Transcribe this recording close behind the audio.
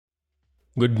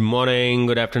Good morning,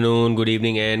 good afternoon, good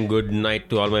evening, and good night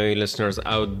to all my listeners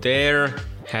out there.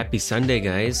 Happy Sunday,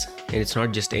 guys. And it's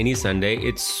not just any Sunday,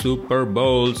 it's Super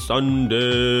Bowl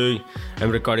Sunday.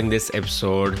 I'm recording this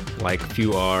episode like a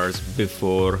few hours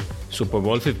before Super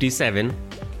Bowl 57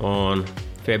 on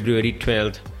February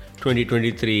 12th,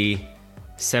 2023,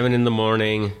 7 in the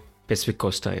morning, Pacific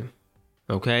Coast time.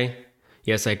 Okay?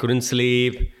 Yes, I couldn't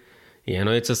sleep.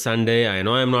 It's a Sunday. I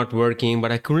know I'm not working,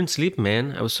 but I couldn't sleep,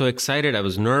 man. I was so excited. I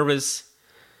was nervous.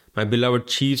 My beloved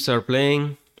Chiefs are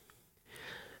playing.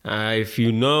 If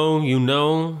you know, you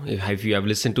know. If you have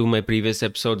listened to my previous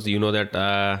episodes, you know that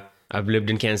I've lived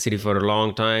in Kansas City for a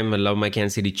long time. I love my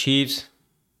Kansas City Chiefs.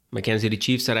 My Kansas City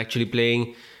Chiefs are actually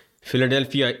playing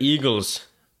Philadelphia Eagles.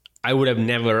 I would have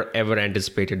never, ever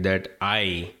anticipated that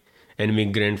I, an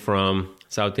immigrant from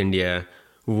South India,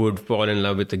 would fall in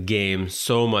love with the game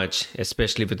so much,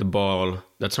 especially with the ball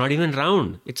that's not even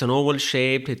round. It's an oval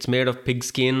shaped. It's made of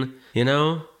pigskin.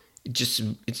 It's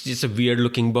just a weird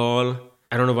looking ball.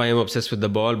 I don't know why I'm obsessed with the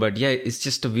ball, but yeah, it's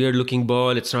just a weird looking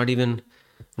ball. It's not even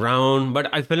round.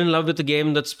 But I fell in love with the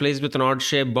game that's played with an odd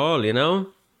shaped ball.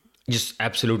 Just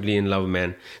absolutely in love,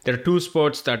 man. There are two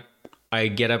sports that I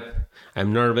get up.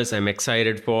 I'm nervous. I'm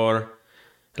excited for.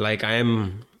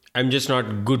 I'm just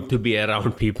not good to be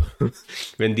around people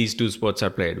when these two sports are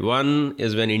played. One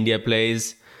is when India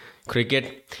plays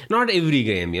cricket. Not every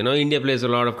game, India plays a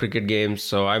lot of cricket games,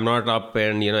 so I'm not up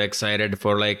and, excited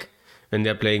for like when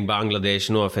they're playing Bangladesh.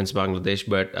 No offense, Bangladesh,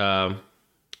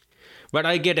 but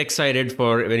I get excited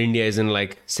for when India is in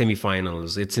like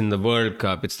semi-finals. It's in the World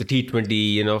Cup. It's the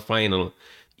T20, final.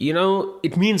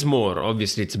 It means more.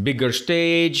 Obviously, it's a bigger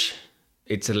stage.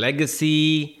 It's a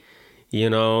legacy.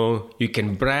 You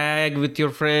can brag with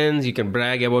your friends. You can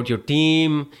brag about your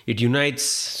team. It unites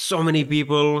so many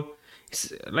people.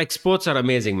 Sports are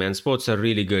amazing, man. Sports are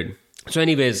really good. So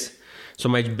anyways,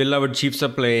 my beloved Chiefs are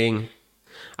playing.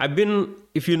 I've been,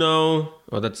 if you know,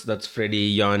 that's Freddie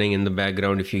yawning in the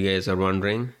background if you guys are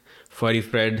wondering. Furry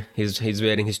Fred, he's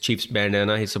wearing his Chiefs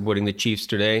bandana. He's supporting the Chiefs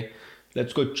today.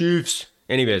 Let's go Chiefs.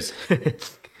 Anyways,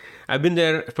 I've been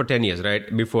there for 10 years,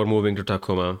 right? Before moving to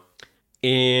Tacoma.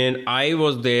 And I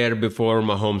was there before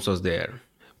Mahomes was there.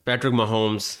 Patrick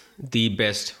Mahomes, the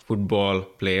best football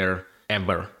player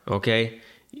ever, okay?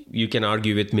 You can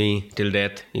argue with me till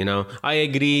death, I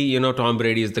agree, Tom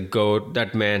Brady is the GOAT.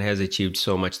 That man has achieved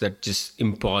so much that's just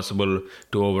impossible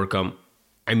to overcome.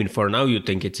 I mean, for now you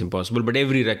think it's impossible, but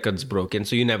every record's broken,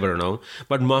 so you never know.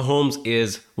 But Mahomes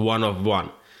is one of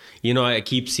one. I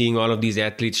keep seeing all of these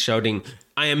athletes shouting,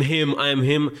 I am him, I am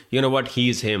him. You know what?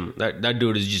 He's him. That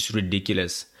dude is just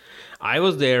ridiculous. I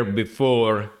was there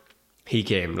before he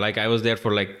came. I was there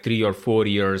for 3 or 4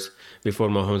 years before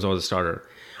Mahomes was a starter.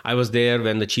 I was there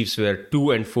when the Chiefs were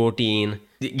 2-14.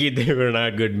 They were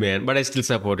not good, man, but I still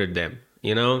supported them.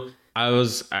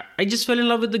 I just fell in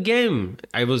love with the game.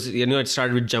 It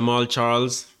started with Jamal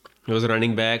Charles. He was a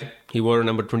running back. He wore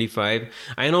number 25.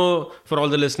 I know for all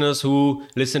the listeners who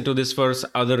listen to this for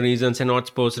other reasons and not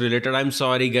sports related, I'm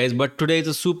sorry, guys, but today is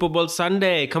a Super Bowl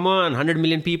Sunday. Come on, 100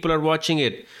 million people are watching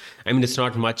it. I mean, it's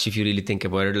not much if you really think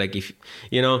about it.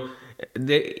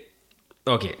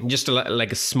 Okay, just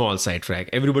like a small sidetrack.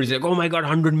 Everybody's like, oh my God,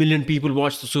 100 million people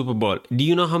watch the Super Bowl. Do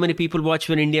you know how many people watch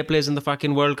when India plays in the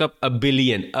fucking World Cup? A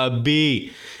billion. A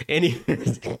B.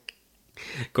 Anyways,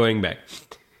 going back.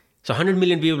 So 100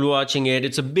 million people watching it.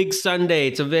 It's a big Sunday.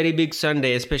 It's a very big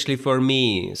Sunday, especially for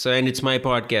me. And it's my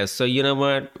podcast. So you know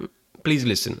what? Please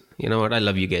listen. You know what? I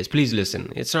love you guys. Please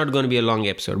listen. It's not going to be a long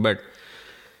episode, but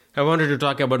I wanted to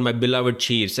talk about my beloved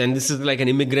Chiefs. And this is like an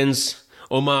immigrant's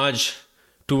homage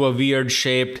to a weird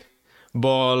shaped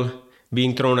ball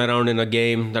being thrown around in a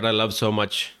game that I love so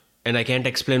much. And I can't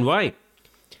explain why.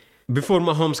 Before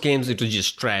Mahomes came, it was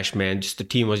just trash, man. The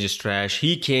team was just trash.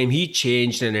 He came, he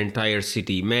changed an entire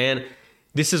city. Man,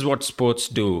 this is what sports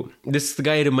do. This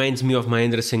guy reminds me of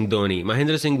Mahendra Singh Dhoni.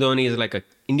 Mahendra Singh Dhoni is like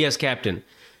India's captain.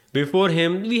 Before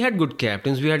him, we had good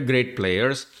captains. We had great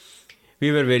players.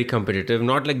 We were very competitive.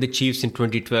 Not like the Chiefs in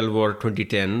 2012 or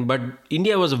 2010. But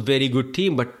India was a very good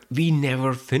team. But we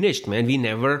never finished, man. We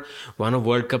never won a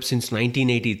World Cup since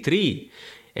 1983.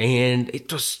 And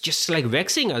it was just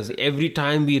vexing us every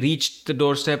time we reached the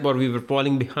doorstep or we were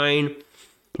falling behind.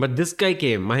 But this guy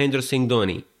came, Mahendra Singh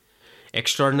Dhoni.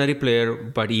 Extraordinary player,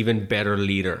 but even better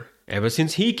leader. Ever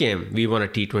since he came, we won a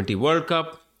T20 World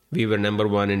Cup. We were number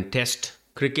one in Test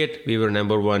cricket. We were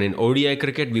number one in ODI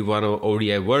cricket. We won an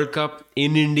ODI World Cup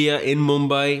in India, in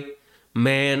Mumbai.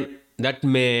 Man, that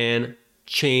man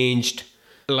changed.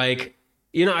 I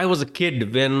was a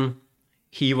kid when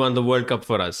he won the World Cup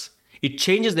for us. It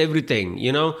changes everything,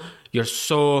 you're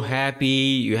so happy,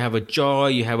 you have a joy,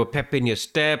 you have a pep in your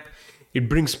step. It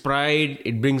brings pride.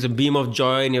 It brings a beam of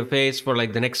joy in your face for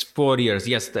like the next 4 years.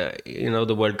 Yes,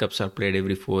 the World Cups are played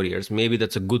every 4 years. Maybe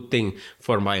that's a good thing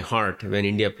for my heart when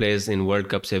India plays in World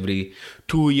Cups every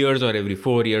 2 years or every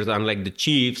 4 years, unlike the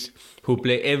Chiefs who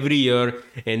play every year.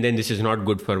 And then this is not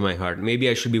good for my heart. Maybe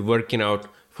I should be working out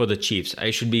for the Chiefs.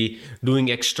 I should be doing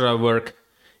extra work,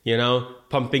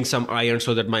 pumping some iron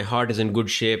so that my heart is in good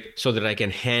shape, so that I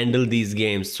can handle these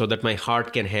games, so that my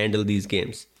heart can handle these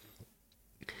games.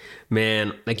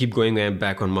 Man, I keep going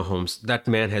back on Mahomes. That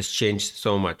man has changed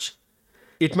so much.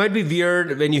 It might be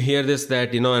weird when you hear this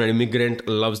that, an immigrant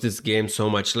loves this game so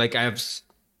much. Like I have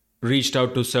reached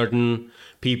out to certain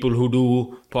people who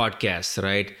do podcasts,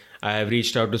 right? I have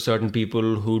reached out to certain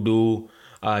people who do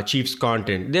Chiefs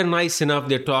content. They're nice enough.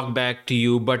 They talk back to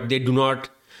you, but they do not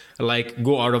like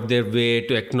go out of their way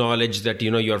to acknowledge that,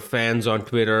 you're fans on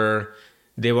Twitter.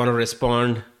 They want to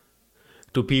respond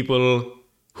to people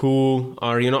who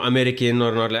are, American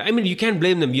or not. I mean, you can't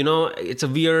blame them. It's a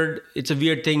weird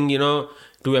thing,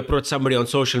 to approach somebody on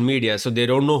social media. So they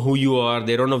don't know who you are.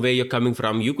 They don't know where you're coming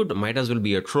from. Might as well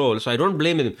be a troll. So I don't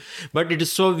blame them. But it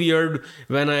is so weird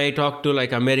when I talk to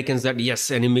like Americans that yes,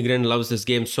 an immigrant loves this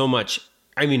game so much.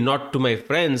 I mean, not to my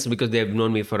friends because they've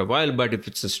known me for a while, but if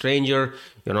it's a stranger,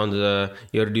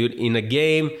 you're in a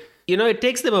game, it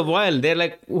takes them a while. They're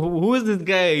like, who is this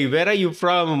guy? Where are you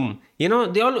from?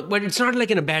 But it's not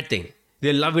like in a bad thing.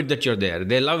 They love it that you're there.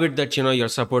 They love it that, you're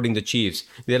supporting the Chiefs.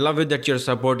 They love it that you're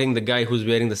supporting the guy who's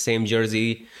wearing the same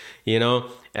jersey,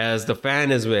 as the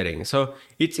fan is wearing. So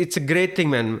it's a great thing,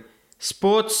 man.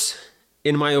 Sports,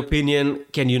 in my opinion,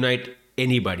 can unite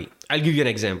anybody. I'll give you an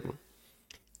example.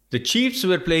 The Chiefs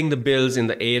were playing the Bills in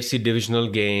the AFC divisional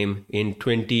game in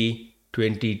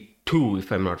 2022,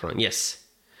 if I'm not wrong. Yes.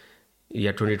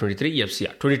 Yeah, 2023. Yes,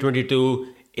 yeah.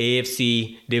 2022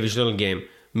 AFC divisional game.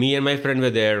 Me and my friend were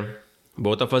there.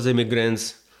 Both of us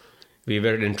immigrants. We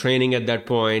were in training at that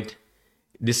point.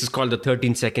 This is called the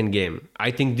 13-second game.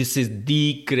 I think this is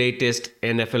the greatest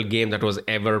NFL game that was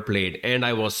ever played. And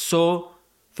I was so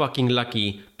fucking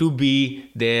lucky to be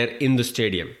there in the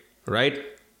stadium, right?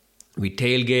 We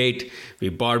tailgate, we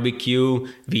barbecue,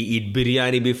 we eat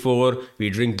biryani before, we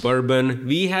drink bourbon.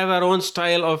 We have our own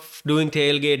style of doing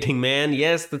tailgating, man.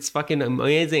 Yes, that's fucking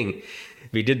amazing.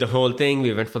 We did the whole thing.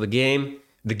 We went for the game.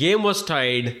 The game was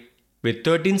tied with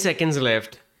 13 seconds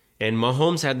left and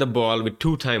Mahomes had the ball with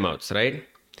 2 timeouts, right?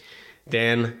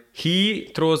 Then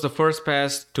he throws the first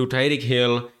pass to Tyreek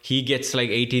Hill. He gets like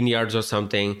 18 yards or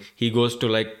something. He goes to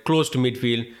like close to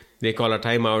midfield. They call a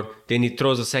timeout. Then he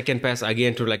throws a second pass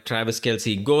again to like Travis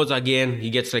Kelce. Goes again. He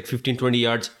gets like 15, 20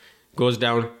 yards. Goes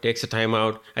down. Takes a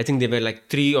timeout. I think there were like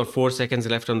 3 or 4 seconds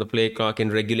left on the play clock in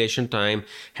regulation time.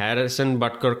 Harrison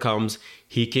Butker comes.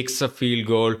 He kicks a field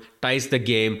goal. Ties the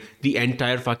game. The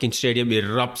entire fucking stadium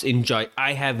erupts in joy.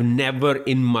 I have never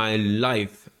in my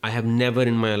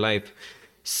life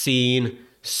seen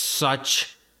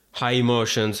such high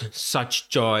emotions, such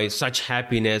joy, such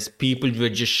happiness. People were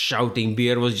just shouting.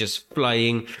 Beer was just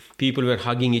flying. People were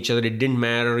hugging each other. It didn't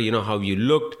matter, how you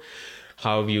looked,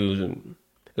 how you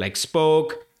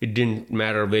spoke. It didn't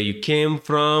matter where you came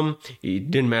from. It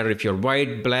didn't matter if you're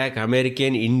white, black,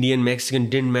 American, Indian, Mexican.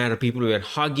 Didn't matter. People were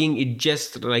hugging. It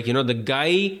just the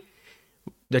guy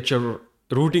that you're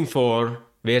rooting for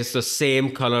wears the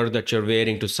same color that you're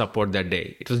wearing to support that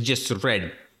day. It was just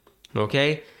red.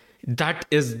 Okay? That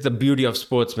is the beauty of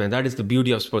sports, man. That is the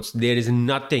beauty of sports. There is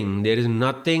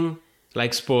nothing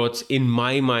like sports in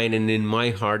my mind and in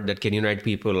my heart that can unite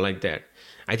people like that.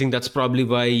 I think that's probably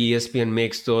why ESPN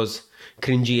makes those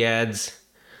cringy ads.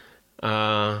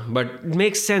 But it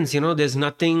makes sense, there's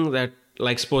nothing that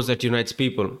like sports that unites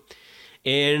people.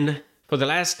 And for the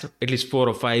last at least 4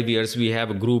 or 5 years, we have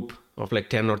a group of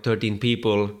like 10 or 13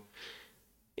 people.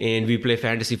 And we play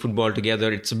fantasy football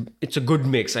together. It's a good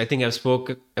mix. I think I've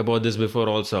spoke about this before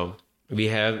also. We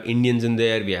have Indians in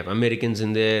there. We have Americans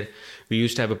in there. We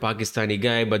used to have a Pakistani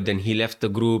guy, but then he left the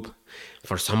group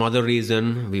for some other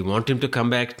reason. We want him to come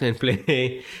back and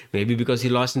play. Maybe because he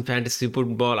lost in fantasy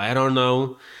football. I don't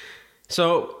know.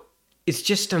 So it's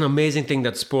just an amazing thing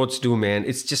that sports do, man.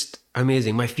 It's just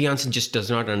amazing. My fiance just does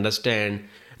not understand.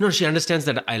 No, she understands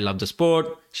that I love the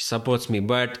sport. She supports me,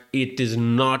 but it is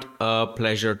not a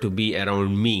pleasure to be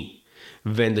around me.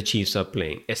 when the Chiefs are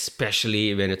playing,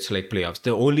 especially when it's like playoffs.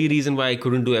 The only reason why I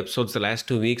couldn't do episodes the last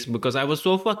 2 weeks because I was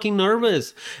so fucking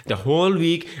nervous. The whole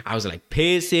week I was like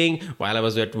pacing while I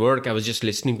was at work. I was just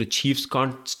listening to Chiefs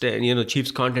content,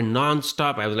 Chiefs content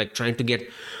non-stop. I was like trying to get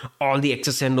all the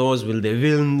X's and O's. Will they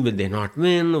win? Will they not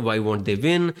win? Why won't they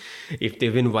win? If they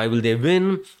win, why will they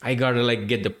win? I gotta like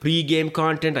get the pre-game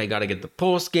content. I gotta get the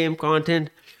post-game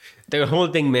content. The whole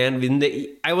thing, man.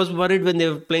 I was worried when they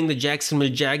were playing the Jacksonville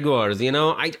Jaguars.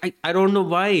 I don't know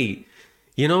why.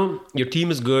 Your team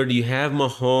is good. You have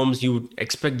Mahomes. You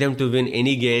expect them to win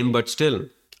any game, but still,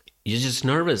 you're just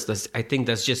nervous. I think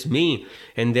that's just me.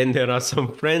 And then there are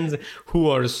some friends who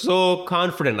are so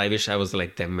confident. I wish I was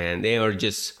like them, man. They are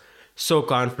just so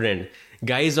confident.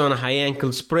 Guys on a high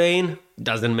ankle sprain,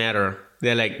 doesn't matter.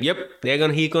 They're like, yep,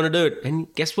 he's gonna do it.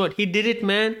 And guess what? He did it,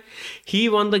 man. He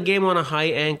won the game on a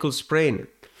high ankle sprain.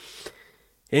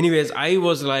 Anyways, I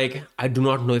was like, I do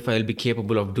not know if I'll be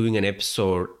capable of doing an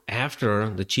episode after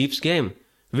the Chiefs game.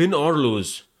 Win or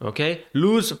lose, okay?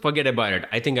 Lose, forget about it.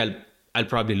 I think I'll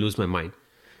probably lose my mind.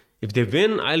 If they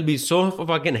win, I'll be so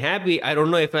fucking happy. I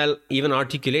don't know if I'll even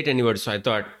articulate any words. So I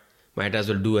thought, might as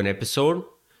well do an episode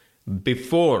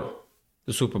before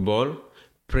the Super Bowl.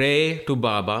 Pray to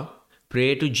Baba.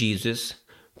 Pray to Jesus,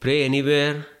 pray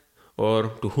anywhere or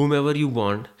to whomever you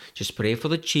want. Just pray for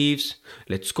the Chiefs.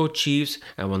 Let's go Chiefs.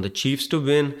 I want the Chiefs to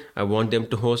win. I want them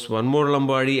to host one more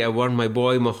Lombardi. I want my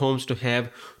boy Mahomes to have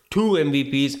 2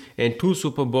 MVPs and 2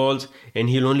 Super Bowls. And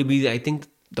he'll only be, I think,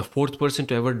 the 4th person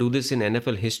to ever do this in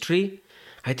NFL history.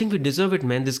 I think we deserve it,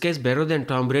 man. This guy's better than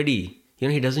Tom Brady.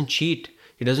 He doesn't cheat.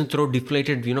 He doesn't throw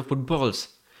deflated, footballs.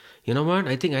 You know what?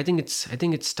 I think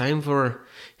it's time for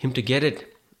him to get it.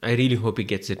 I really hope he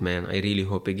gets it, man. I really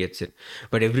hope he gets it.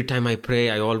 But every time I pray,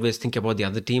 I always think about the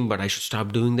other team, but I should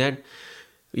stop doing that.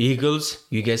 Eagles,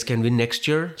 you guys can win next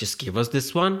year. Just give us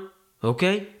this one.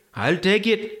 Okay? I'll take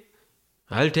it,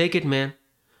 man.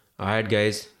 All right,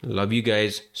 guys. Love you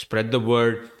guys. Spread the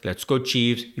word. Let's go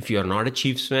Chiefs. If you're not a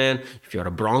Chiefs fan, if you're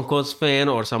a Broncos fan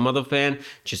or some other fan,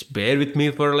 just bear with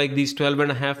me for like these 12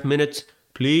 and a half minutes,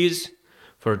 please,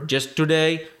 for just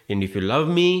today. And if you love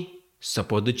me,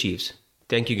 support the Chiefs.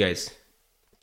 Thank you, guys.